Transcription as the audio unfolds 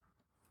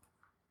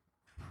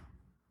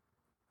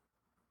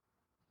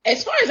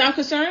As far as I'm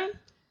concerned,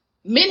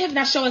 men have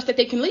not shown us that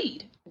they can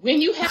lead.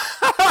 When you have...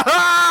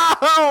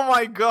 Oh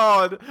my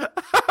god.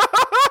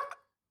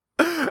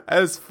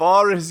 As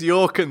far as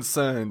you're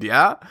concerned,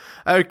 yeah?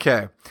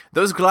 Okay.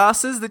 Those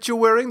glasses that you're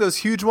wearing, those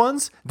huge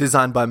ones,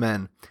 designed by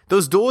men.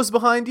 Those doors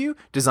behind you,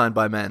 designed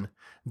by men.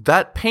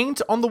 That paint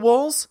on the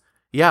walls,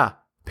 yeah,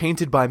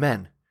 painted by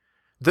men.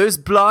 Those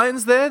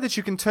blinds there that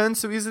you can turn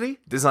so easily,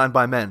 designed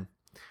by men.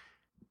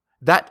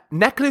 That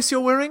necklace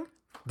you're wearing,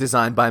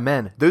 designed by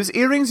men. Those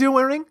earrings you're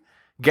wearing,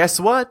 guess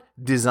what?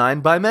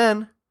 Designed by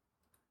men.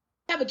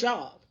 Have a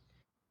job.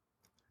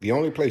 The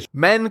only place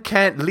men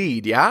can't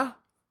lead, yeah?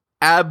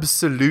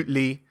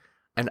 Absolutely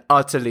and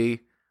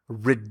utterly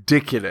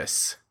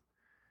ridiculous.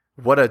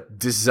 What a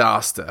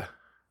disaster.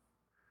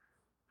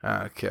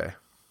 Okay.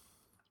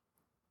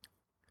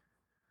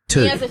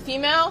 Me as a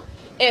female,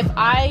 if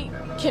I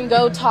can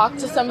go talk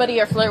to somebody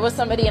or flirt with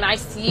somebody and I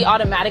see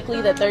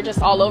automatically that they're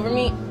just all over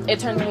me, it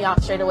turns me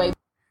off straight away.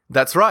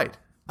 That's right.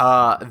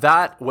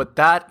 What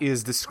that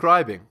is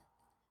describing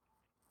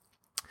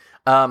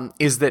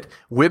is that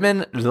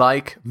women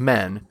like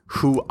men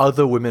who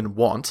other women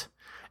want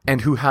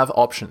and who have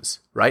options,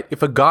 right?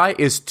 If a guy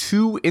is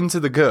too into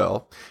the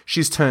girl,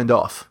 she's turned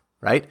off,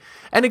 right?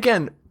 And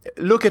again,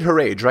 look at her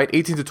age, right?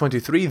 18 to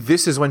 23.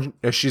 This is when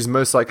she's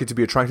most likely to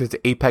be attracted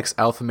to apex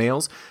alpha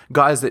males,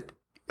 guys that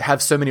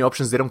have so many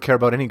options, they don't care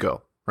about any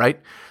girl,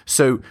 right?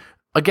 So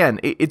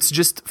again, it's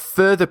just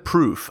further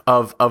proof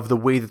of the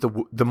way that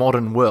the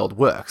modern world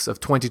works, of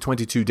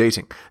 2022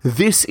 dating.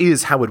 This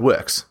is how it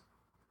works.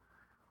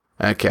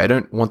 Okay, I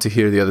don't want to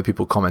hear the other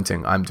people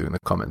commenting. I'm doing the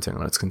commenting.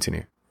 Let's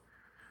continue.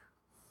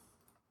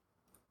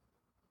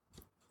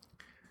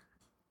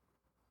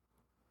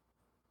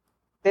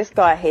 This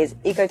guy, he's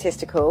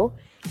egotistical.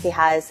 He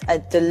has a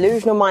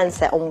delusional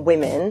mindset on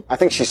women. I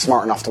think she's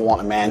smart enough to want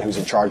a man who's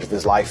in charge of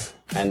his life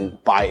and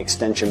by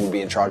extension would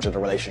be in charge of the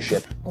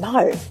relationship.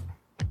 No,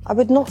 I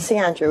would not see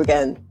Andrew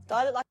again.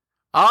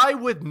 I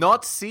would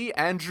not see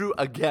Andrew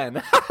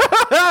again.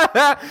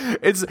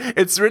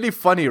 It's really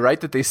funny,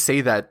 right, that they say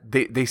that.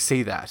 They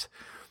say that.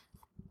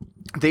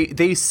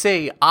 They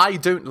say, I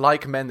don't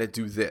like men that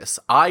do this.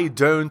 I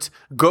don't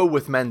go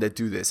with men that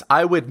do this.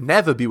 I would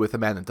never be with a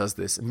man that does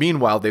this.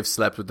 Meanwhile, they've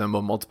slept with them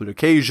on multiple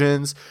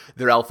occasions.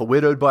 They're alpha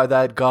widowed by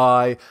that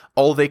guy.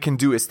 All they can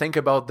do is think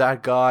about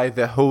that guy.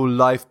 Their whole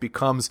life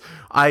becomes,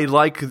 I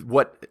like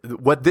what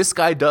this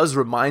guy does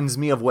reminds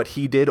me of what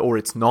he did, or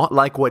it's not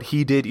like what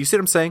he did. You see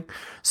what I'm saying?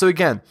 So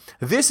again,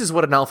 this is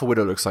what an alpha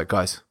widow looks like,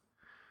 guys.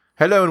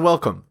 Hello and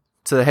welcome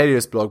to the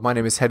Helios blog. My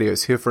name is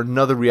Helios, here for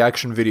another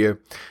reaction video.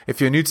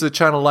 If you're new to the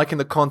channel, liking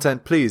the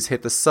content, please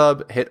hit the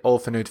sub, hit all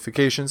for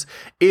notifications.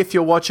 If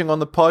you're watching on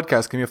the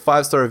podcast, give me a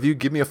 5-star review,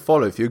 give me a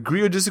follow. If you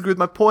agree or disagree with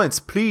my points,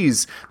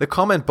 please, the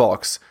comment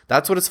box,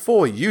 that's what it's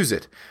for, use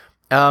it.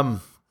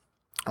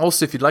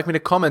 Also, if you'd like me to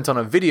comment on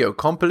a video,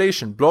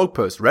 compilation, blog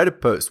post,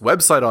 Reddit post,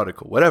 website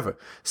article, whatever,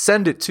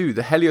 send it to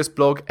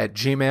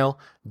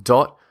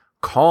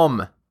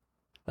theheliosblog@gmail.com.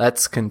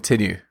 Let's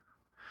continue.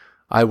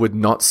 I would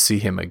not see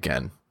him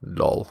again.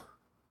 Lol.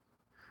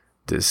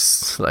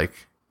 This,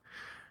 like...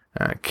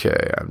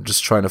 Okay, I'm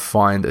just trying to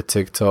find a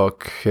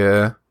TikTok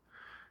here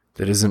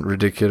that isn't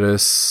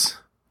ridiculous.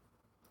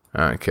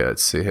 Okay,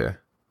 let's see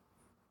here.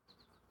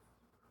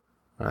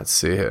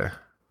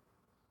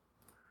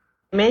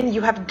 Men,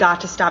 you have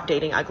got to stop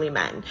dating ugly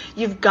men.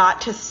 You've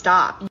got to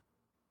stop.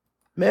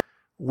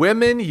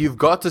 Women, you've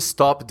got to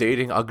stop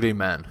dating ugly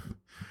men.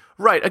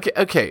 Right,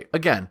 okay,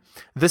 again,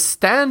 the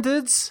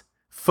standards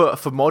for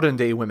modern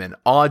day women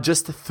are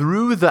just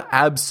through the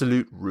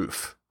absolute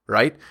roof,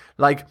 right?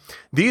 Like,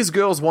 these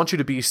girls want you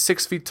to be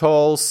 6 feet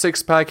tall,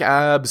 6-pack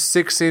abs,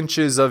 6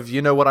 inches of, you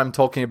know what I'm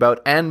talking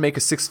about, and make a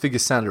 6-figure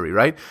salary,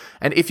 right?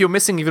 And if you're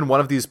missing even one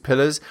of these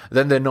pillars,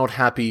 then they're not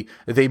happy,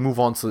 they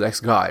move on to the next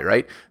guy,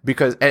 right?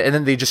 Because, and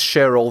then they just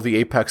share all the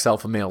apex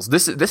alpha males.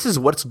 This is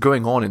what's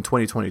going on in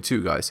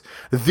 2022, guys.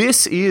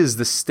 This is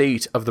the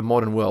state of the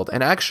modern world.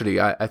 And actually,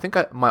 I think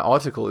my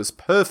article is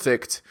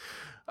perfect.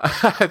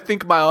 I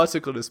think my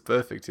article is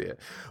perfect here.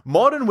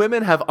 Modern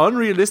women have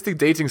unrealistic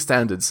dating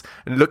standards.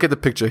 And look at the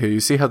picture here. You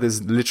see how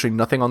there's literally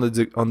nothing on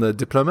the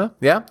diploma?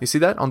 Yeah? You see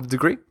that on the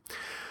degree?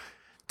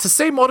 To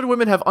say modern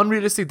women have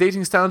unrealistic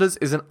dating standards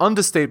is an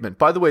understatement.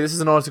 By the way, this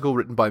is an article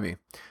written by me.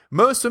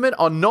 Most women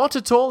are not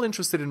at all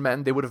interested in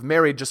men they would have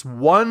married just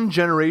one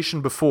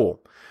generation before.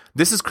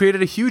 This has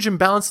created a huge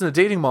imbalance in the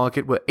dating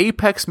market where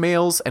apex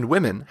males and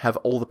women have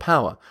all the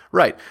power.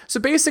 Right.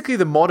 So basically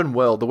the modern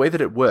world, the way that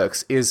it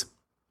works is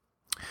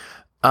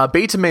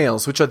beta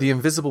males, which are the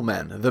invisible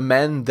men, the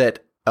men that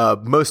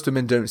most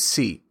women don't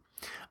see.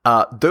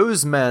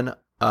 Those men,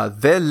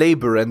 their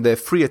labor and their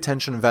free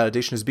attention and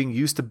validation is being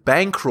used to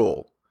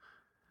bankroll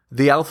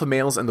the alpha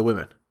males and the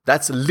women.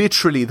 That's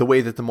literally the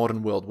way that the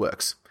modern world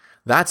works.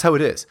 That's how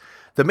it is.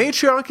 The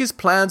matriarchy's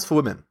plans for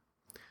women.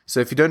 So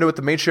if you don't know what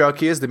the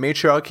matriarchy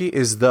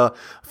is the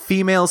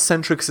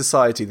female-centric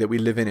society that we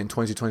live in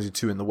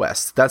 2022 in the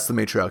West. That's the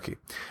matriarchy.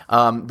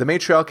 The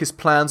matriarchy's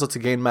plans are to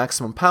gain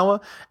maximum power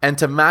and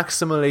to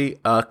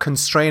maximally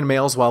constrain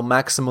males while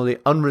maximally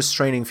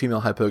unrestraining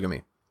female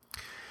hypergamy.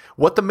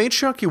 What the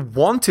matriarchy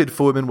wanted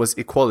for women was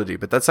equality,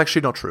 but that's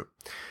actually not true.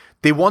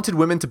 They wanted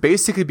women to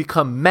basically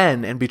become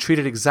men and be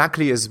treated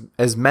exactly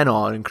as men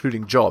are,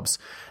 including jobs.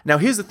 Now,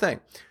 here's the thing.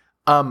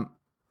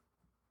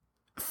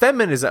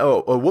 Feminism,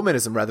 or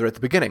womanism rather, at the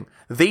beginning,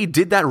 they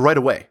did that right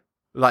away.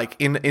 Like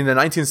in the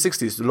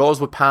 1960s, the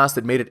laws were passed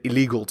that made it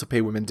illegal to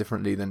pay women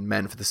differently than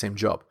men for the same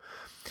job.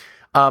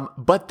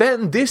 But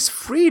then this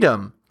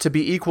freedom to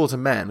be equal to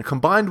men,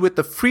 combined with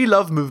the free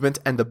love movement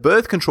and the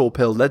birth control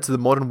pill, led to the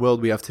modern world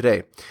we have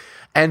today.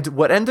 And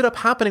what ended up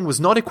happening was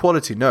not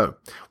equality, no.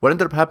 What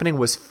ended up happening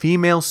was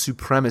female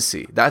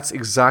supremacy. That's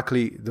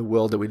exactly the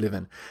world that we live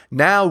in.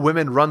 Now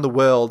women run the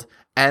world,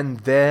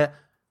 and their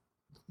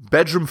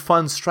bedroom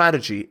fun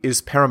strategy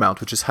is paramount,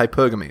 which is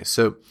hypergamy.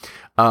 So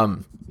a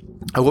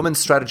woman's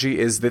strategy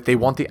is that they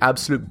want the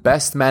absolute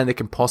best man they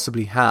can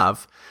possibly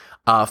have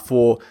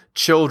for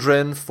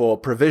children, for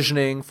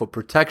provisioning, for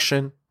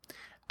protection.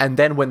 And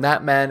then when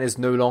that man is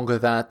no longer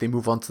that, they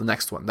move on to the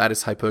next one. That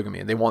is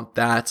hypergamy. And they want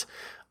that.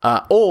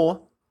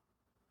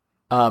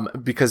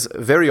 Because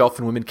very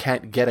often women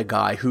can't get a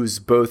guy who's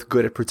both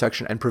good at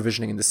protection and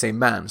provisioning in the same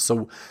man.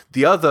 So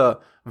the other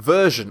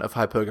version of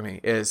hypergamy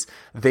is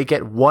they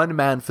get one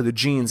man for the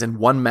genes and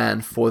one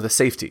man for the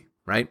safety,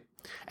 right?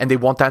 And they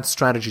want that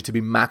strategy to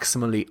be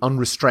maximally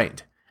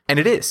unrestrained. And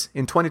it is.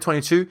 In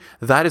 2022,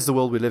 that is the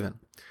world we live in.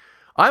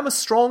 I'm a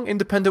strong,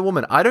 independent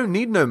woman. I don't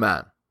need no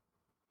man.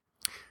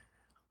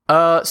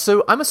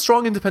 So I'm a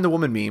strong, independent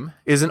woman meme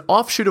is an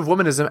offshoot of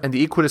womanism and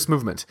the equalist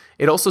movement.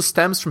 It also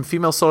stems from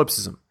female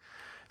solipsism.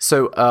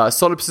 So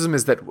solipsism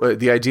is that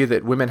the idea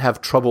that women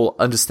have trouble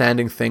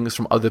understanding things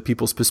from other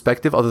people's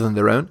perspective other than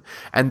their own,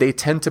 and they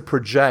tend to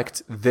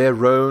project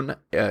their own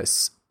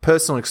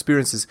personal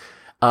experiences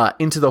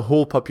into the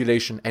whole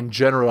population and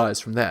generalize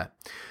from there.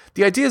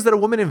 The idea is that a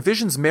woman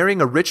envisions marrying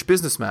a rich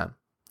businessman,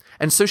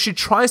 and so she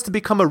tries to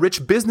become a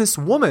rich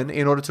businesswoman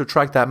in order to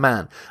attract that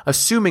man,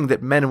 assuming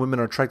that men and women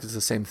are attracted to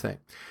the same thing.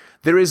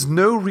 There is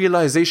no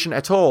realization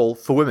at all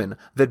for women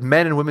that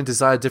men and women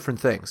desire different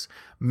things.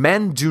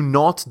 Men do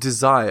not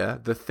desire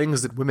the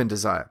things that women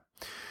desire.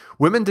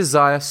 Women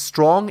desire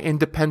strong,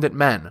 independent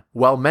men,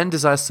 while men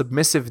desire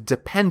submissive,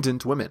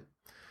 dependent women.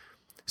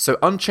 So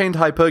unchained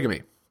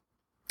hypergamy.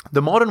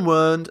 The modern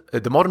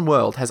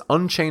world has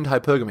unchained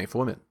hypergamy for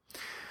women.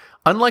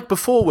 Unlike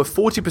before, where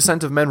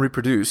 40% of men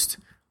reproduced,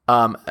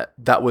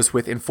 that was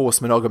with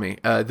enforced monogamy,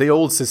 the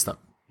old system.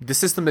 The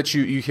system that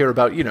you hear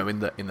about, in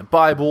the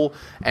Bible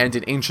and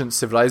in ancient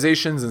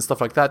civilizations and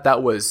stuff like that,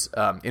 that was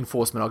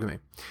enforced monogamy.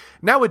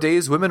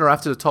 Nowadays, women are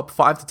after the top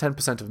 5 to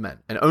 10% of men,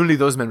 and only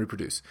those men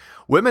reproduce.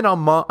 Women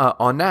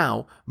are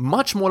now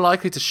much more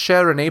likely to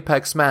share an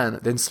apex man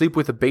than sleep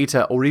with a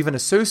beta or even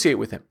associate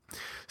with him.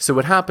 So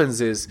what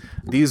happens is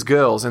these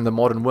girls in the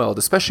modern world,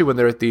 especially when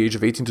they're at the age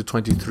of 18 to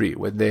 23,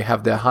 when they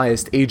have their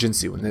highest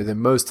agency, when they're the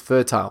most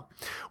fertile,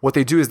 what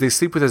they do is they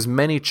sleep with as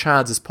many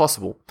chads as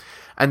possible.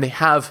 And they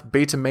have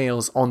beta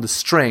males on the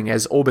string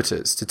as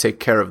orbiters to take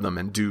care of them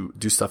and do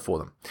stuff for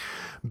them.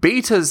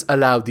 Betas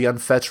allowed the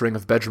unfettering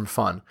of bedroom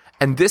fun,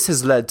 and this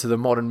has led to the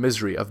modern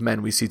misery of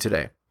men we see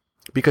today.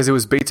 Because it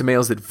was beta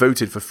males that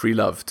voted for free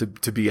love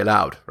to be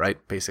allowed, right?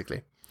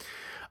 Basically.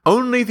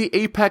 Only the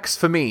apex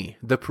for me,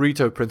 the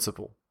Pareto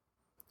principle.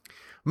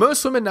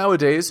 Most women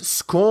nowadays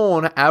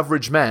scorn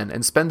average men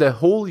and spend their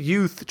whole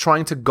youth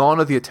trying to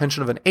garner the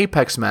attention of an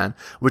apex man,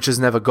 which is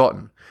never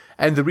gotten.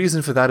 And the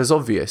reason for that is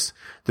obvious.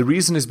 The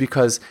reason is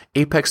because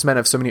apex men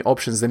have so many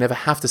options, they never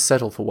have to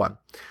settle for one.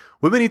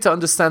 Women need to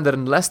understand that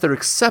unless they're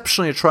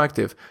exceptionally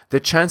attractive, their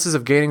chances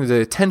of gaining the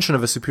attention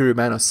of a superior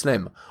man are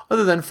slim,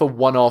 other than for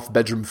one-off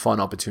bedroom fun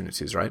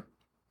opportunities, right?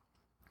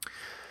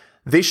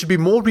 They should be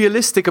more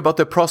realistic about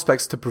their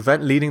prospects to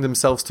prevent leading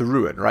themselves to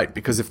ruin, right?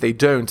 Because if they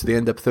don't, they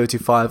end up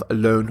 35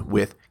 alone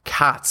with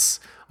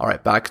cats. All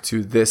right, back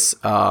to this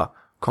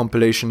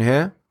compilation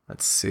here.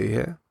 Let's see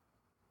here.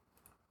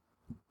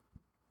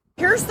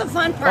 Here's the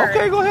fun part.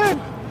 Okay, go ahead.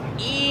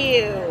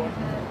 Ew.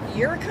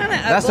 You're kind of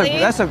ugly.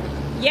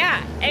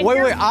 Yeah. And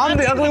Wait, I'm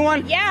the ugly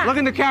one? Yeah. Look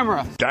in the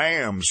camera.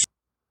 Damn.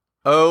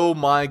 Oh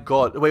my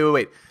god.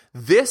 Wait.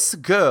 This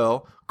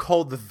girl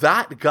called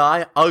that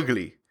guy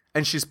ugly,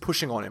 and she's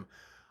pushing on him.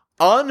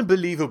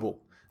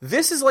 Unbelievable.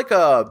 This is like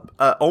a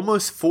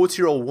almost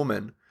 40-year-old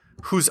woman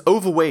who's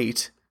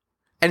overweight,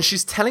 and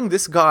she's telling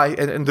this guy,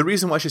 and the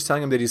reason why she's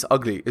telling him that he's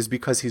ugly is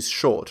because he's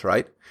short,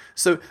 right?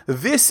 So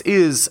this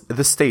is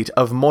the state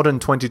of modern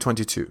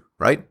 2022,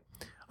 right?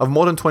 Of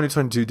modern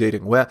 2022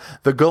 dating, where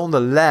the girl on the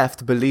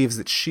left believes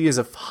that she is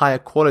of higher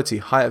quality,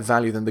 higher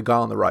value than the guy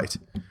on the right.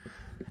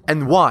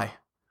 And why?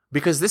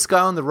 Because this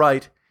guy on the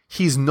right,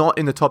 he's not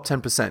in the top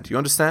 10%. You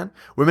understand?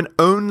 Women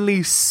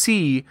only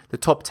see the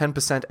top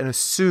 10%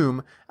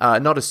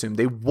 and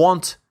they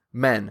want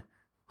men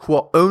who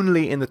are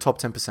only in the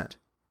top 10%.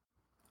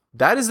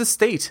 That is the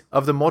state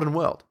of the modern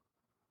world.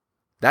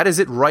 That is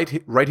it right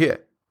here.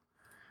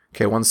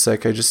 Okay, one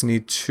sec. I just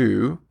need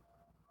to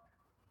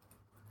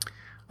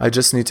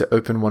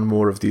open one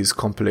more of these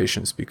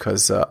compilations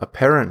because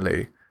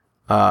apparently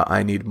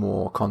I need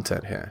more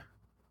content here.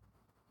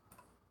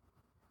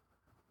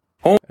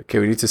 Okay,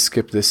 we need to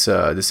skip this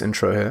this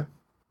intro here.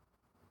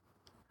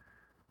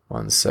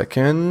 1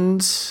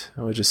 second.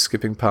 We're just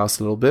skipping past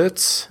a little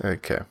bit.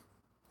 Okay.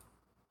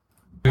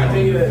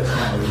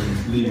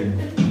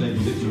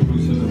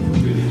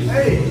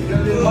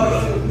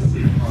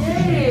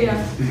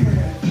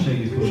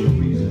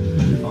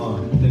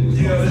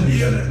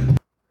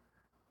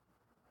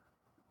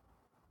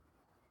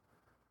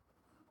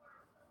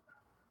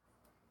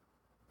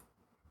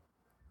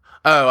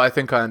 Oh, I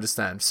think I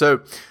understand.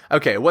 So,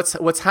 okay,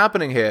 what's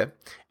happening here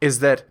is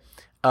that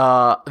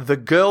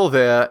the girl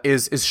there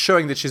is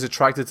showing that she's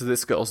attracted to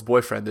this girl's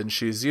boyfriend, and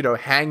she's, you know,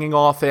 hanging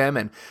off him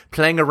and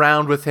playing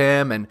around with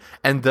him, and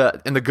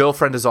the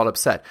girlfriend is all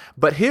upset.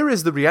 But here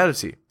is the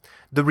reality.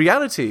 The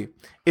reality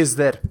is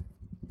that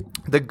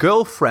the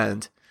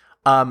girlfriend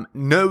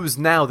knows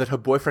now that her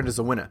boyfriend is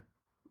a winner,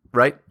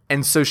 right?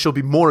 And so she'll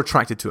be more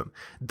attracted to him.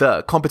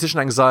 The competition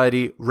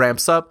anxiety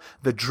ramps up,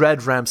 the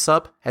dread ramps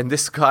up, and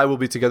this guy will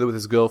be together with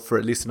his girl for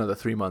at least another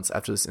 3 months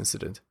after this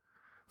incident.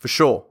 For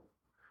sure.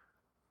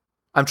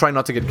 I'm trying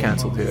not to get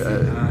cancelled here.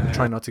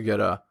 Trying not to get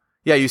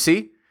Yeah, you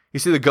see? You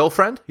see the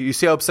girlfriend? You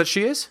see how upset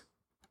she is?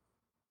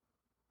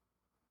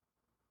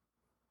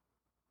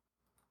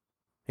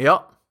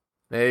 Yep.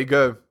 There you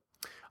go.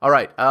 All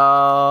right.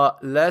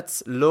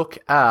 Let's look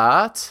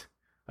at...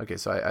 Okay,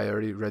 so I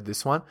already read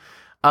this one.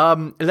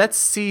 Let's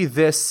see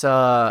this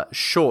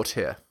short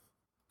here.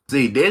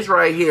 See, this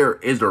right here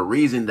is the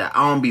reason that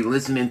I don't be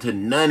listening to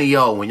none of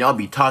y'all when y'all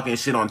be talking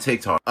shit on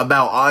TikTok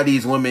about all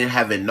these women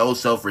having no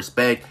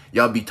self-respect.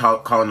 Y'all be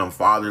calling them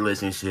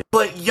fatherless and shit.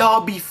 But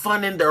y'all be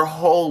funding their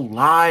whole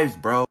lives,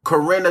 bro.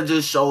 Corinna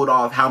just showed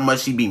off how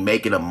much she be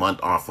making a month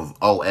off of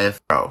OF,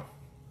 bro.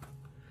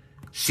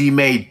 She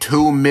made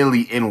 $2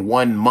 million in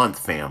 1 month,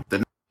 fam.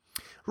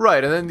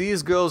 Right, and then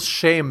these girls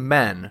shame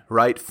men,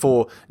 right,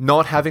 for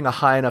not having a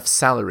high enough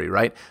salary,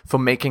 right, for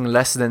making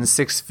less than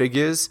 6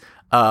 figures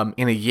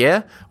in a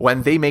year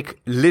when they make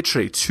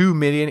literally 2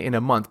 million in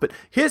a month. But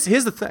here's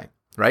the thing,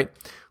 right?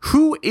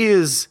 Who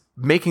is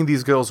making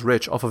these girls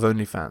rich off of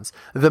OnlyFans?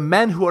 The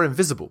men who are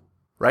invisible,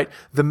 right?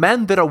 The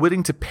men that are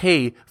willing to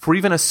pay for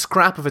even a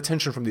scrap of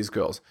attention from these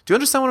girls. Do you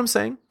understand what I'm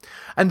saying?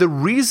 And the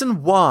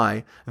reason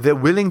why they're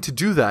willing to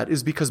do that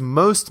is because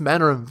most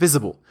men are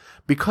invisible.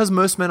 Because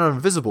most men are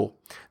invisible,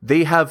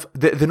 they're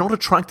not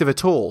attractive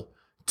at all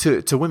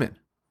to women,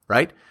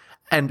 right?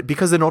 And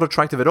because they're not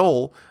attractive at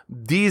all,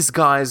 these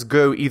guys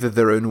go either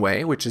their own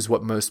way, which is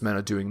what most men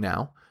are doing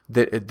now.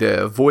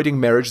 They're avoiding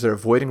marriage, they're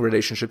avoiding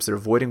relationships, they're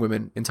avoiding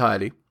women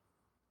entirely.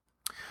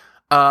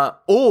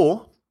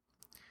 Or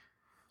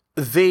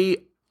they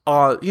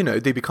are,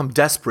 they become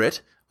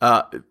desperate,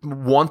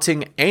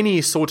 wanting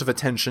any sort of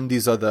attention.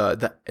 These are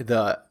the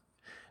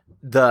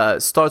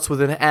starts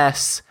with an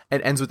S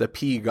and ends with a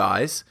P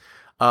guys.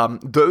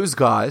 Those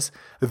guys,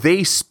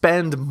 they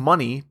spend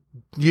money,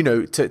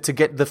 to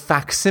get the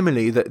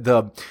facsimile,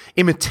 the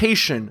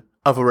imitation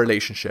of a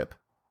relationship,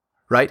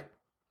 right?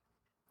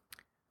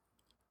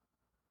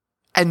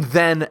 And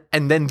then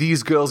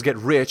these girls get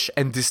rich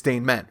and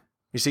disdain men.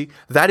 You see,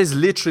 that is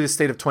literally the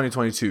state of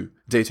 2022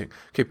 dating.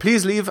 Okay,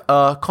 please leave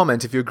a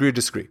comment if you agree or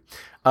disagree.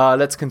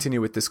 Let's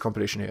continue with this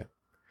compilation here.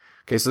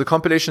 Okay, so the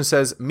compilation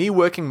says, me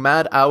working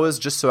mad hours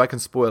just so I can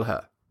spoil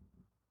her.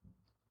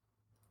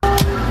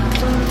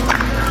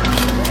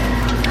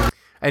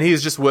 And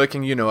he's just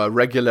working, a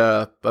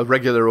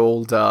regular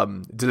old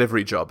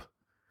delivery job.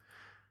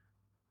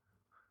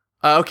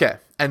 Okay,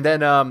 and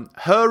then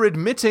her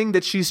admitting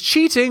that she's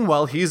cheating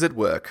while he's at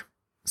work.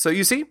 So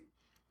you see,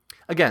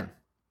 again.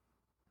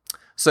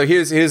 So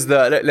here's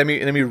the let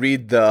me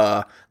read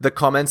the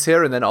comments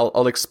here, and then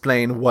I'll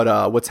explain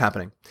what's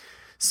happening.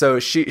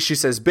 So she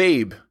says,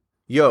 babe,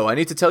 yo, I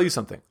need to tell you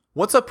something.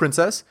 What's up,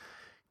 princess?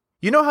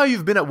 You know how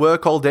you've been at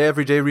work all day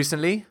every day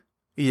recently?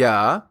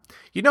 Yeah.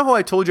 You know how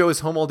I told you I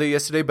was home all day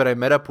yesterday, but I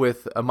met up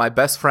with my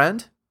best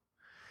friend?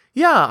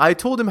 Yeah, I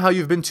told him how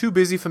you've been too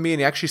busy for me, and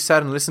he actually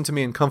sat and listened to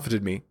me and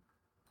comforted me.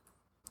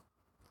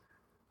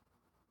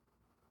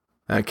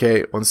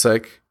 Okay, 1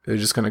 sec. We're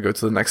just going to go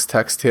to the next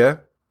text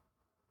here.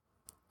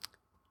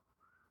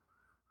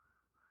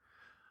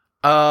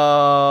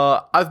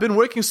 I've been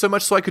working so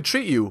much so I could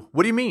treat you.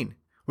 What do you mean?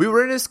 We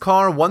were in his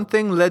car, one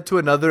thing led to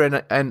another,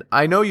 and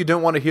I know you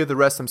don't want to hear the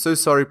rest. I'm so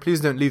sorry. Please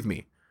don't leave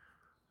me.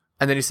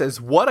 And then he says,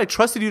 what? I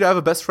trusted you to have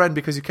a best friend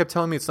because you kept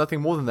telling me it's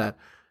nothing more than that.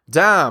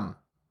 Damn.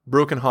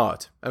 Broken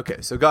heart. Okay,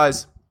 so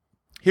guys,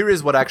 here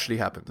is what actually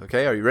happened.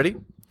 Okay, are you ready?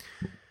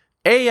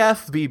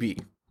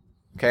 AFBB.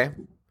 Okay,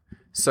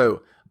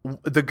 so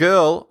the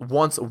girl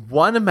wants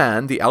one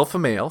man, the alpha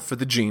male, for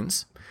the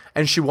genes,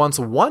 and she wants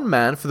one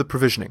man for the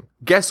provisioning.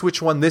 Guess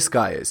which one this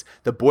guy is?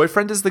 The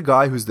boyfriend is the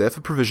guy who's there for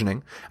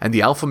provisioning, and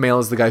the alpha male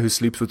is the guy who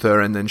sleeps with her,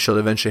 and then she'll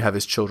eventually have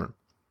his children.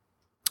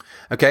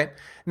 Okay,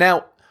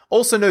 now,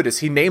 also notice,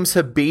 he names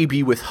her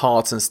baby with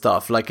hearts and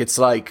stuff, like it's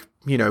like,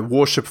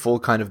 worshipful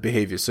kind of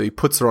behavior. So he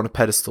puts her on a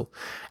pedestal.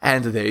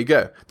 And there you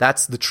go.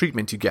 That's the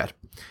treatment you get.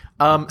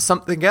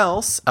 Something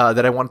else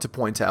that I wanted to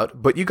point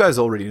out, but you guys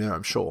already know,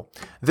 I'm sure.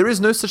 There is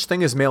no such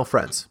thing as male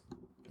friends.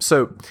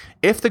 So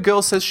if the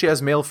girl says she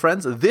has male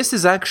friends, this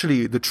is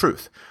actually the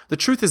truth. The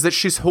truth is that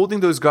she's holding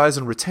those guys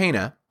on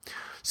retainer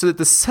so that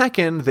the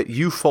second that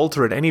you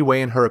falter in any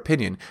way in her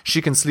opinion,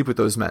 she can sleep with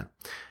those men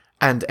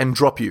and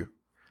drop you.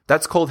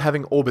 That's called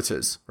having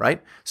orbiters,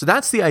 right? So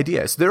that's the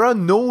idea. So there are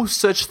no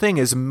such thing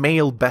as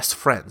male best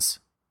friends.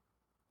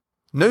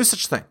 No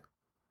such thing.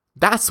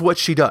 That's what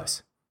she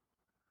does.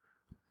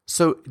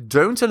 So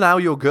don't allow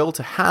your girl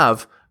to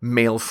have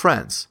male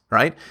friends,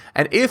 right?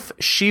 And if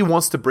she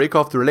wants to break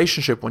off the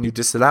relationship when you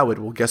disallow it,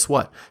 well, guess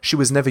what? She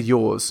was never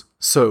yours,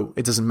 so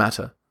it doesn't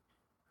matter.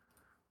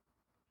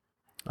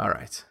 All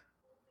right.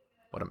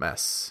 What a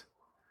mess.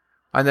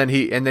 And then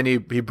he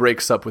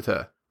breaks up with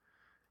her.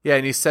 Yeah,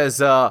 and he says,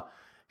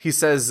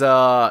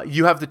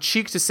 you have the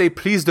cheek to say,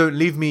 please don't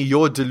leave me.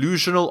 You're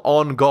delusional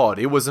on God.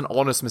 It was an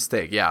honest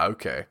mistake. Yeah,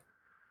 okay.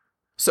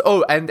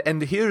 So,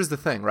 and here's the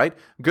thing, right?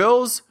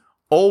 Girls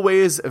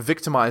always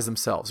victimize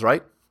themselves,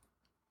 right?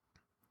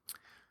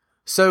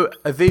 So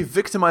they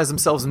victimize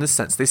themselves in this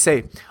sense. They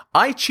say,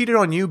 I cheated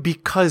on you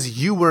because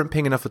you weren't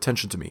paying enough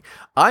attention to me.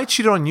 I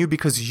cheated on you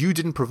because you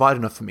didn't provide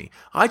enough for me.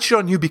 I cheated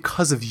on you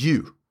because of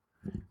you.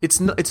 It's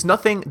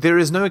nothing, there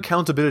is no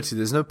accountability,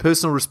 there's no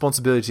personal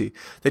responsibility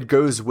that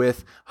goes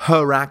with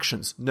her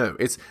actions. No,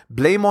 it's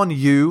blame on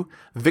you,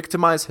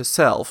 victimize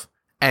herself,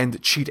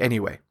 and cheat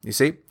anyway, you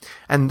see?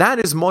 And that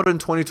is modern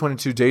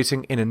 2022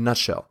 dating in a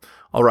nutshell.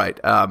 All right,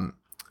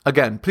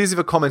 again, please leave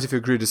a comment if you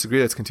agree or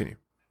disagree. Let's continue.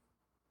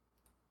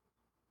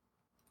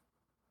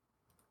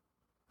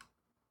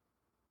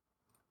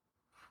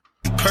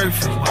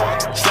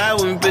 Perfect. Slide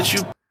with me, bitch,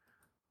 you.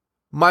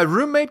 My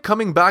roommate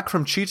coming back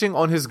from cheating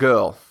on his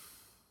girl.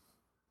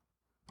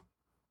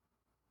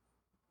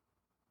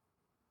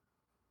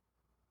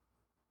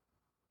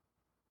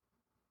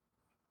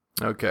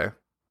 Okay.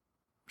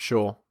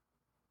 Sure.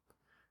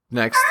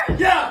 Next.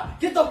 Yeah!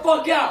 Get the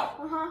fuck out!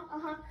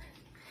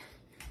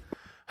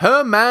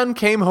 Her man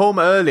came home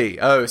early.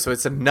 Oh, so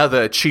it's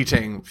another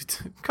cheating.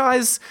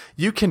 Guys,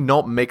 you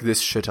cannot make this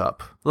shit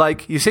up.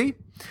 Like, you see?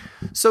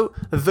 So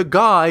the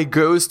guy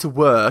goes to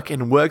work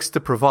and works to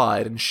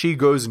provide, and she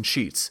goes and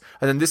cheats.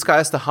 And then this guy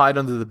has to hide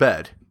under the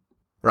bed,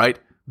 right?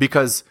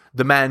 Because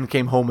the man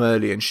came home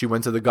early and she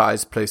went to the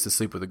guy's place to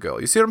sleep with the girl.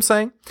 You see what I'm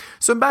saying?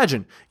 So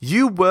imagine,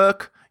 you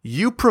work,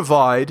 you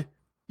provide,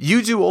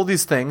 you do all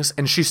these things,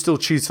 and she still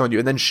cheats on you.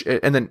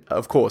 And then,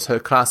 of course, her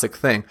classic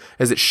thing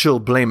is that she'll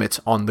blame it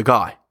on the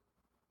guy.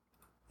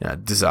 Yeah,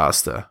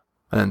 disaster.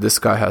 And then this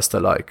guy has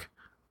to,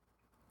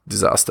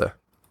 disaster.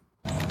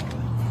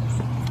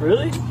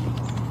 Really?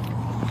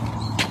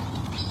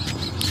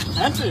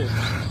 Answer.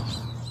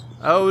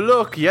 Oh,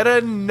 look, yet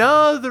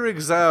another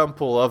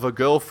example of a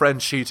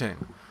girlfriend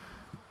cheating.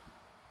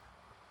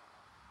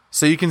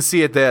 So you can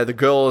see it there. The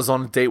girl is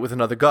on a date with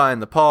another guy in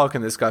the park,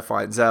 and this guy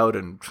finds out,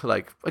 and,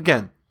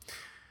 again,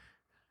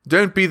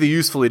 don't be the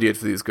useful idiot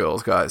for these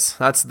girls, guys.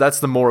 That's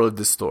the moral of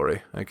this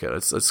story. Okay,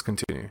 let's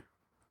continue.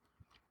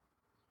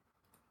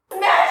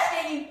 Smashed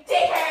it, you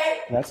dickhead!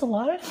 That's a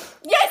lie?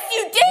 Yes,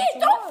 you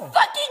did! Don't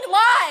fucking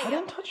lie! I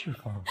didn't touch your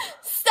phone.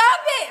 Stop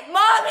it,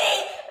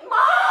 mommy!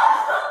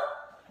 Mom!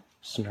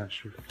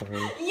 Smash your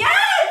phone.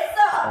 Yes!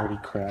 Already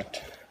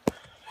cracked.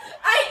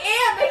 I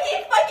am, but he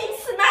fucking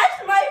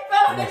smashed my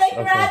phone and then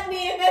grabbed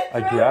me and then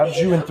threw I grabbed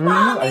you and threw you?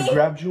 Mommy. I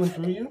grabbed you and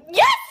threw you?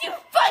 Yes, you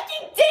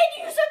fucking did!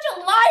 You're such a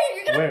liar!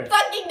 You're gonna Where?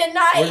 fucking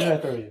deny Where it! did I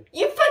throw you?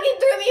 You fucking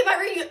threw me in my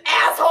room, you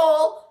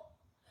asshole!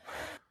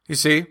 You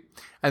see?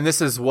 And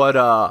this is what,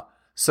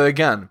 so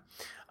again,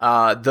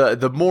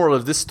 the moral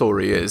of this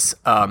story is,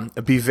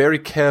 be very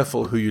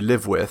careful who you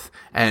live with.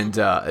 And,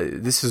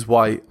 this is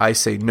why I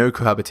say no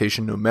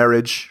cohabitation, no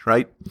marriage,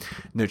 right?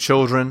 No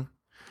children.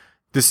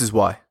 This is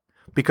why.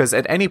 Because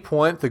at any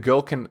point, the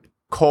girl can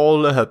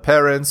call her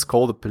parents,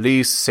 call the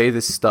police, say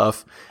this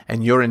stuff,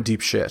 and you're in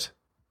deep shit.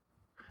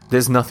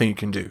 There's nothing you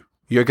can do.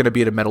 You're going to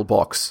be in a metal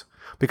box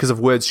because of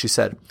words she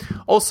said.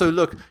 Also,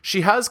 look,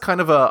 she has kind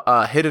of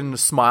a hidden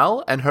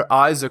smile and her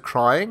eyes are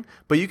crying,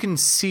 but you can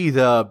see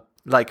the,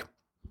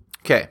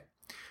 okay,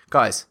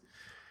 guys.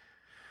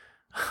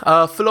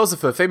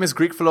 Philosopher, famous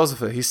Greek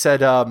philosopher, he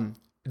said,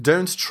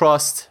 don't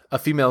trust a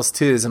female's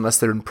tears unless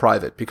they're in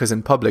private, because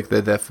in public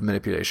they're there for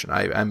manipulation.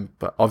 I'm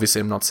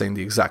not saying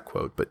the exact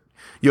quote, but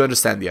you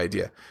understand the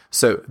idea.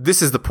 So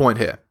this is the point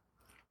here.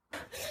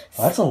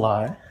 That's a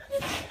lie.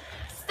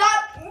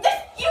 Stop!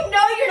 You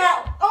know you're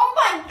not. Oh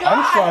my god!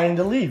 I'm trying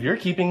to leave. You're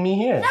keeping me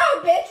here. No,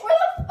 bitch. Where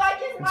the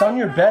fuck is my It's on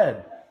your phone?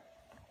 bed.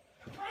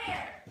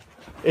 Where?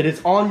 It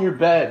is on your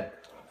bed.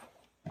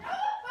 No, the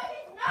fuck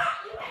it's not.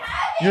 You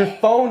have it. Your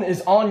phone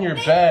is on your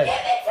Then bed. give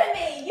it to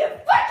me. You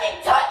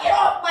fucking took it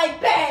off my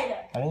bed.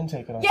 I didn't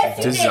take it off. Yes,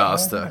 you did.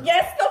 Disaster.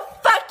 Yes, the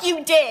fuck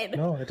you did.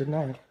 No, I did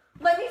not.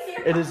 Let me see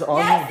your It is on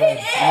yes, your bed.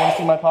 it You want to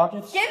see my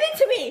pockets? Give it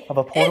to me. I have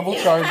a portable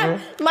charger.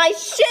 My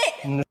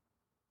shit.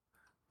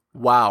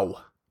 Wow.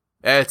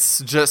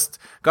 It's just,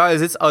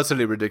 guys, it's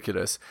utterly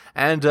ridiculous.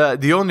 And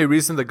the only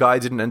reason the guy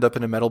didn't end up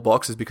in a metal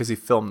box is because he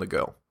filmed the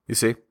girl. You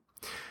see?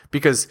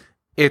 Because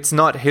it's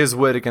not his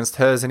word against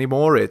hers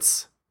anymore.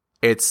 It's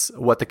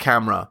what the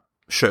camera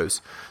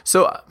shows.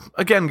 So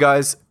again,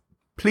 guys,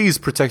 please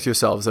protect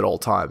yourselves at all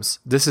times.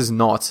 This is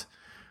not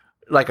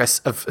like a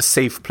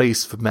safe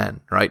place for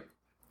men, right?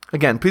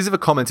 Again, please have a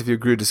comment if you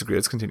agree or disagree.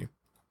 Let's continue.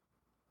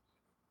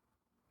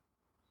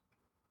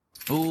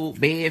 Oh,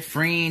 best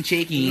friend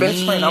chicken.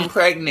 Best friend, I'm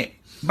pregnant.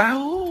 By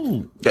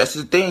who? That's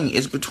the thing.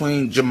 It's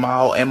between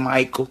Jamal and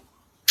Michael.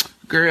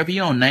 Girl, if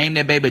you don't name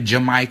that baby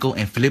Jamichael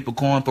and flip a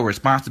coin for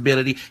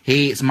responsibility,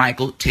 heads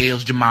Michael,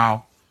 tails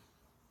Jamal.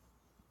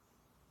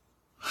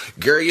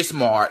 Girl, you're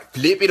smart.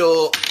 Flip it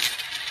up.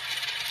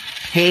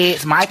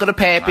 Heads Michael the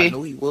pappy. I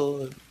knew he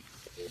was.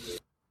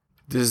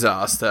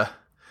 Disaster.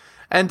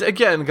 And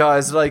again,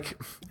 guys, like,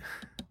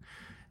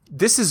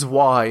 this is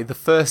why the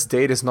first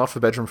date is not for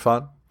bedroom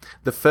fun.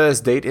 The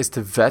first date is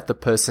to vet the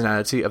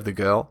personality of the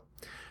girl.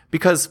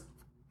 Because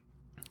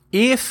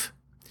if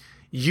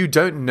you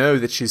don't know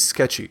that she's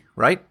sketchy,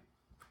 right?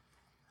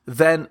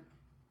 Then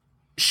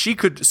she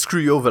could screw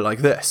you over like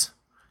this.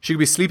 She could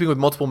be sleeping with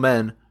multiple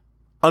men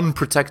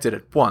unprotected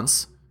at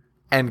once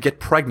and get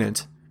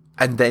pregnant,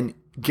 and then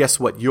guess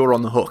what? You're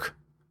on the hook,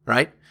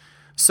 right?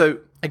 So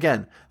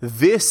again,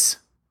 this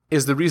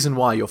is the reason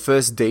why your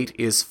first date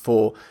is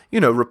for,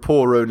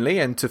 rapport only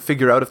and to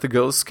figure out if the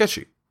girl is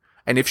sketchy.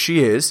 And if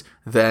she is,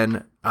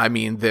 then,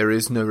 there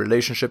is no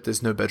relationship,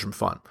 there's no bedroom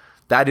fun.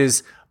 That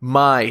is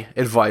my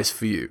advice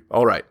for you.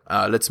 All right,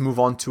 let's move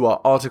on to our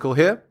article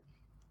here.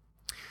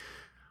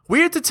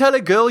 Weird to tell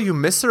a girl you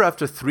miss her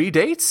after 3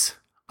 dates?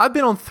 I've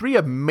been on 3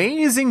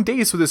 amazing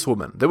dates with this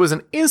woman. There was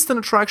an instant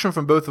attraction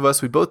from both of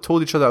us. We both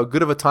told each other how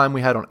good of a time we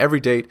had on every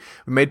date.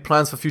 We made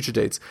plans for future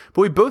dates.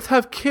 But we both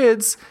have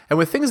kids, and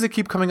with things that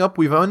keep coming up,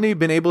 we've only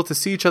been able to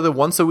see each other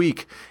once a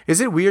week.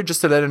 Is it weird just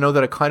to let her know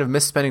that I kind of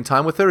miss spending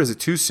time with her? Is it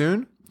too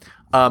soon?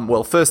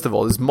 Well, first of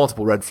all, there's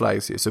multiple red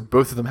flags here. So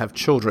both of them have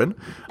children.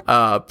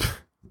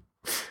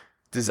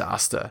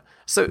 Disaster.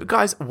 So,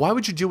 guys, why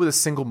would you deal with a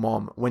single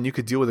mom when you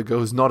could deal with a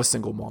girl who's not a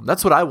single mom?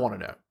 That's what I want to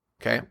know,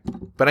 okay?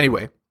 But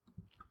anyway...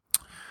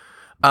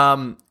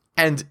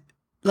 and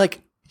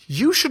like,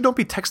 you should not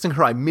be texting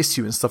her, I miss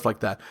you and stuff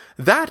like that.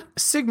 That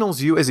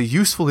signals you as a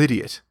useful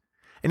idiot.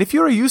 And if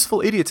you're a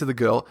useful idiot to the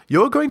girl,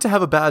 you're going to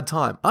have a bad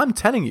time. I'm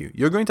telling you,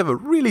 you're going to have a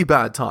really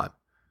bad time.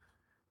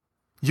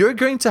 You're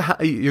going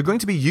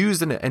to be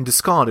used and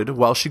discarded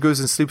while she goes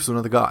and sleeps with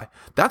another guy.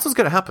 That's what's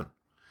going to happen.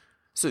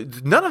 So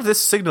none of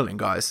this signaling,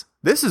 guys.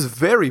 This is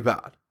very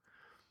bad.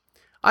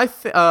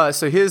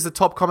 So here's the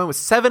top comment with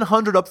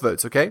 700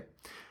 upvotes, okay?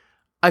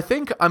 I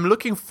think I'm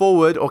looking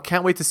forward or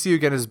can't wait to see you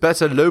again is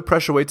better low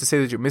pressure way to say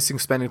that you're missing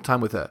spending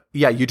time with her.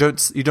 Yeah, you don't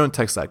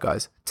text that,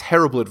 guys.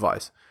 Terrible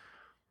advice.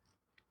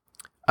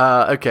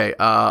 Okay,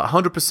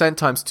 100%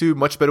 times 2,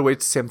 much better way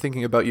to say I'm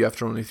thinking about you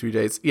after only 3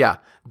 days. Yeah,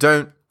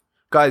 don't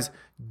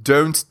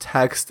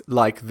text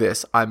like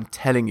this. I'm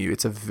telling you,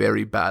 it's a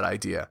very bad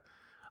idea.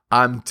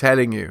 I'm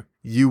telling you,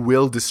 you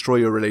will destroy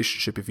your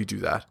relationship if you do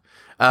that.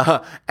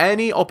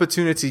 Any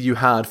opportunity you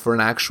had for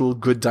an actual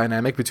good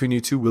dynamic between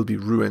you two will be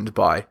ruined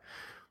by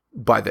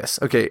this.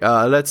 Okay,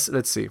 let's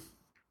see.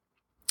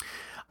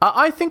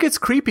 I think it's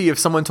creepy if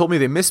someone told me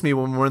they miss me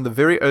when we're in the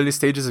very early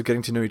stages of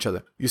getting to know each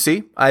other. You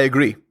see? I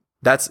agree.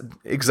 That's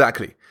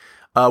exactly.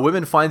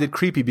 Women find it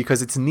creepy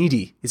because it's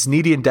needy. It's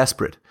needy and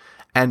desperate.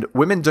 And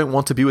women don't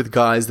want to be with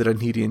guys that are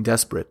needy and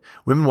desperate.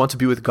 Women want to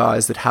be with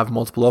guys that have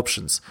multiple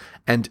options.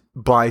 And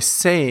by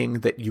saying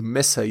that you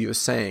miss her, you're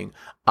saying,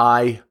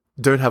 I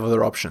don't have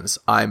other options.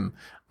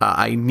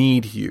 I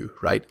need you,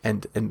 right?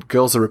 And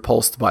girls are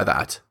repulsed by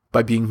that,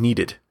 by being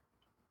needed.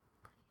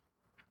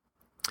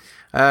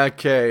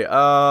 Okay,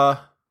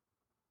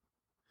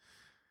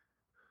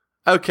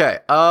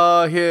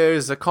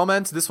 here's a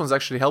comment. This one's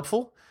actually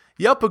helpful.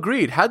 Yup,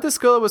 agreed. Had this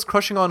girl I was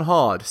crushing on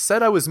hard.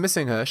 Said I was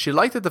missing her. She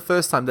liked it the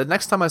first time. The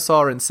next time I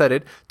saw her and said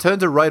it,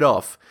 turned her right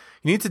off.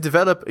 You need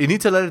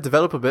to let it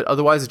develop a bit,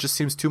 otherwise it just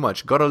seems too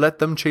much. Gotta let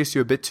them chase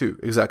you a bit too.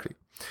 Exactly.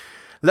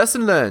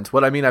 Lesson learned.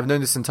 Well, I've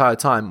known this entire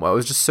time. Well, I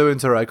was just so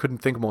into her I couldn't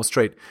think more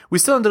straight. We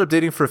still ended up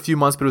dating for a few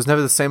months, but it was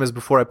never the same as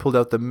before I pulled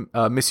out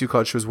the miss you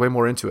card. She was way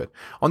more into it.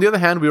 On the other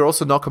hand, we were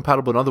also not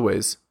compatible in other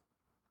ways.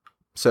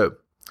 So,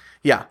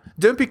 yeah.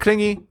 Don't be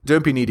clingy.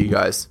 Don't be needy,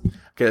 guys.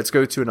 Okay, let's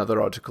go to another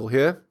article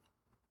here.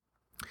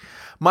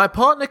 My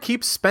partner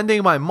keeps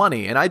spending my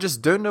money, and I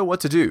just don't know what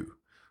to do.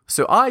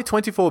 So I,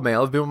 24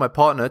 male, have been with my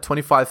partner,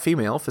 25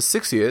 female, for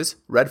 6 years.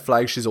 Red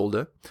flag, she's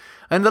older.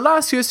 And the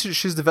last year,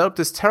 she's developed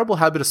this terrible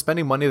habit of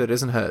spending money that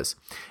isn't hers.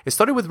 It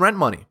started with rent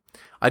money.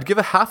 I'd give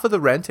her half of the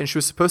rent, and she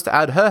was supposed to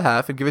add her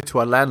half and give it to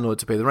our landlord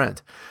to pay the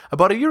rent.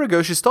 About a year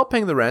ago, she stopped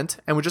paying the rent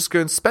and would just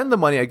go and spend the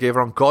money I gave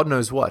her on God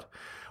knows what.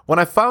 When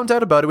I found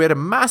out about it, we had a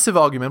massive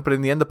argument, but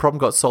in the end, the problem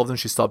got solved and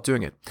she stopped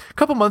doing it. A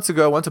couple months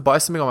ago, I went to buy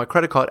something on my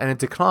credit card and it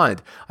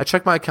declined. I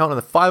checked my account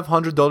and the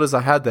 $500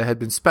 I had there had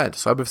been spent.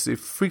 So I obviously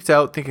freaked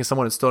out, thinking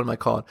someone had stolen my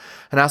card,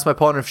 and asked my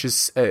partner if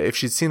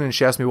she'd seen it, and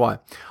she asked me why.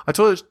 I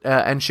told her,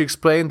 and she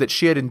explained that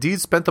she had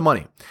indeed spent the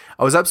money.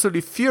 I was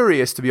absolutely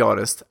furious, to be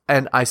honest,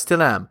 and I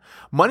still am.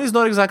 Money's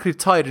not exactly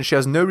tight, and she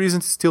has no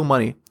reason to steal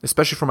money,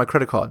 especially from my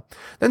credit card.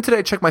 Then today,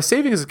 I checked my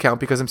savings account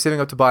because I'm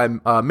saving up to buy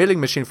a mailing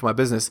machine for my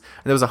business,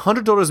 and there was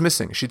 $100 was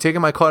missing. She'd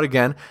taken my card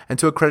again, and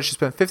to her credit, she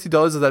spent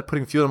 $50 of that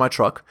putting fuel in my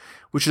truck,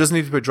 which she doesn't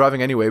need to be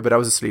driving anyway, but I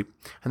was asleep,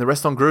 and the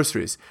rest on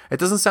groceries. It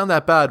doesn't sound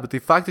that bad, but the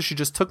fact that she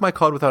just took my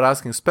card without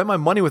asking, spent my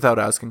money without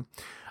asking,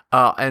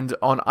 and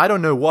on I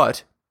don't know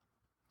what,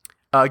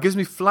 gives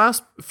me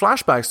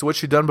flashbacks to what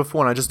she'd done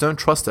before, and I just don't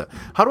trust her.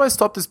 How do I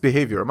stop this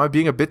behavior? Am I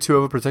being a bit too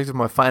overprotective of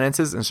my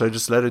finances, and should I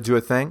just let her do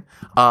a thing?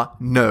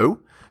 No.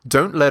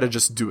 Don't let her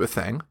just do a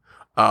thing.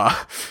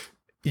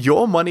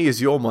 Your money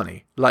is your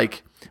money.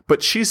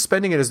 But she's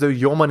spending it as though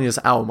your money is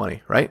our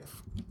money, right?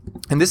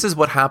 And this is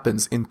what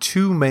happens in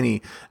too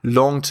many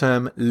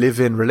long-term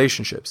live-in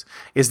relationships,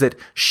 is that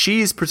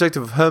she's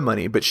protective of her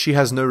money, but she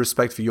has no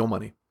respect for your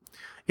money.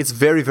 It's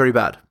very, very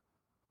bad.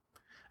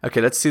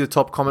 Okay, let's see the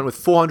top comment with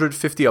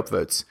 450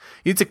 upvotes.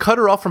 You need to cut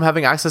her off from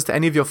having access to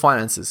any of your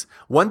finances.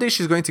 One day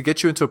she's going to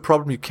get you into a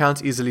problem you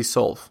can't easily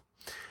solve.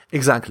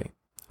 Exactly.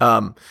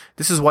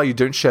 This is why you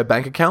don't share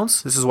bank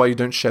accounts. This is why you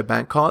don't share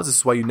bank cards. This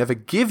is why you never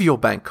give your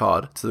bank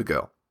card to the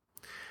girl.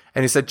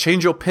 And he said,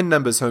 change your PIN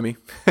numbers, homie.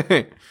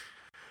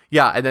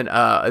 Yeah, and then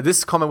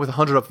this comment with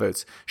 100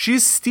 upvotes.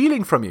 She's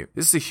stealing from you.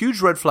 This is a huge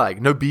red flag.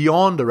 No,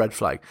 beyond a red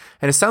flag.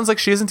 And it sounds like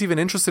she isn't even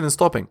interested in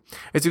stopping.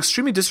 It's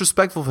extremely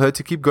disrespectful for her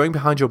to keep going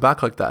behind your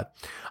back like that.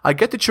 I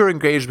get that you're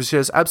engaged, but she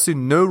has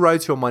absolutely no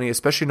right to your money,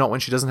 especially not when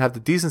she doesn't have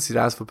the decency to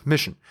ask for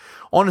permission.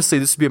 Honestly,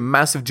 this would be a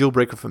massive deal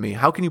breaker for me.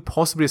 How can you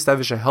possibly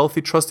establish a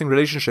healthy, trusting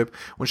relationship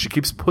when she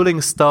keeps pulling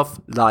stuff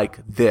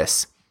like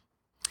this?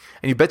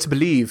 And you better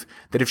believe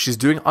that if she's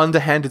doing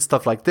underhanded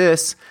stuff like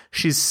this,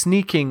 she's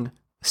sneaking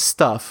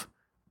stuff,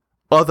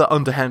 other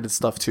underhanded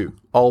stuff too.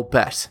 I'll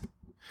bet.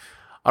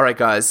 All right,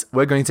 guys,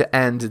 we're going to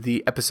end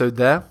the episode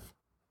there.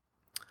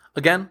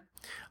 Again,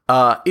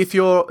 if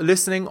you're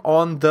listening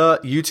on the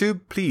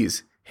YouTube,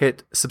 please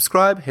hit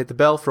subscribe, hit the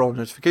bell for all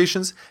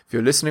notifications. If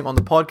you're listening on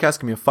the podcast,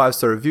 give me a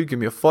 5-star review, give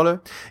me a follow.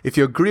 If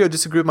you agree or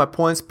disagree with my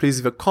points, please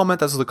leave a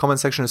comment. That's what the comment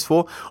section is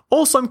for.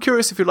 Also, I'm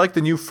curious if you like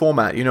the new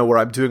format, where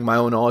I'm doing my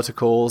own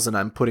articles and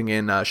I'm putting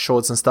in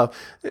shorts and stuff.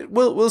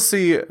 We'll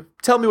see.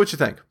 Tell me what you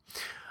think.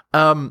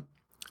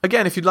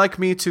 Again, if you'd like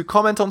me to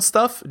comment on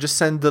stuff, just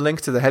send the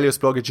link to the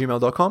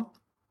heliosblog@gmail.com.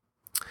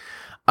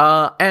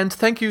 And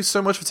thank you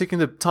so much for taking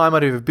the time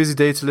out of your busy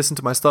day to listen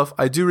to my stuff.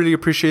 I do really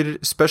appreciate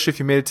it, especially if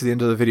you made it to the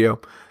end of the video.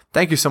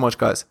 Thank you so much,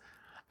 guys.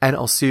 And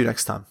I'll see you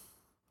next time.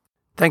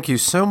 Thank you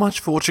so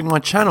much for watching my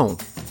channel.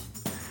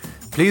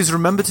 Please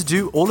remember to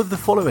do all of the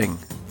following.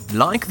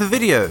 Like the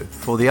video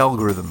for the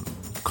algorithm.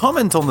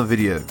 Comment on the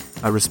video.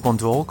 I respond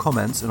to all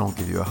comments and I'll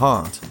give you a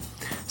heart.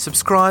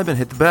 Subscribe and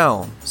hit the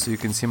bell so you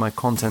can see my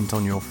content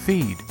on your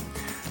feed.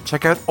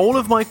 Check out all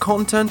of my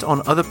content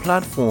on other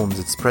platforms.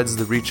 It spreads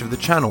the reach of the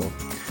channel.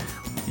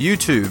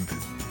 YouTube,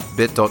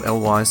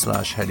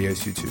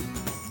 bit.ly/Helios YouTube.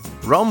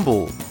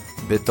 Rumble,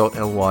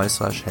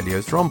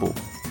 bit.ly/Helios Rumble.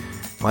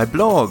 My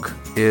blog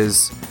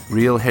is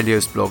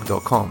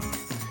realheliosblog.com.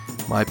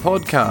 My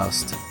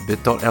podcast,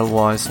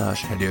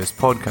 bit.ly/Helios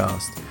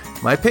Podcast.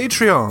 My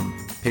Patreon,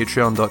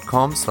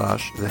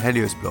 patreon.com/The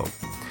Helios Blog.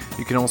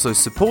 You can also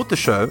support the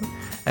show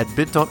at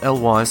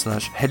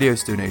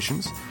bit.ly/Helios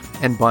Donations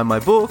and buy my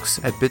books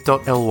at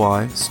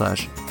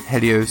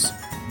bit.ly/Helios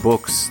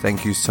Books.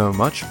 Thank you so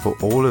much for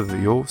all of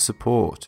your support.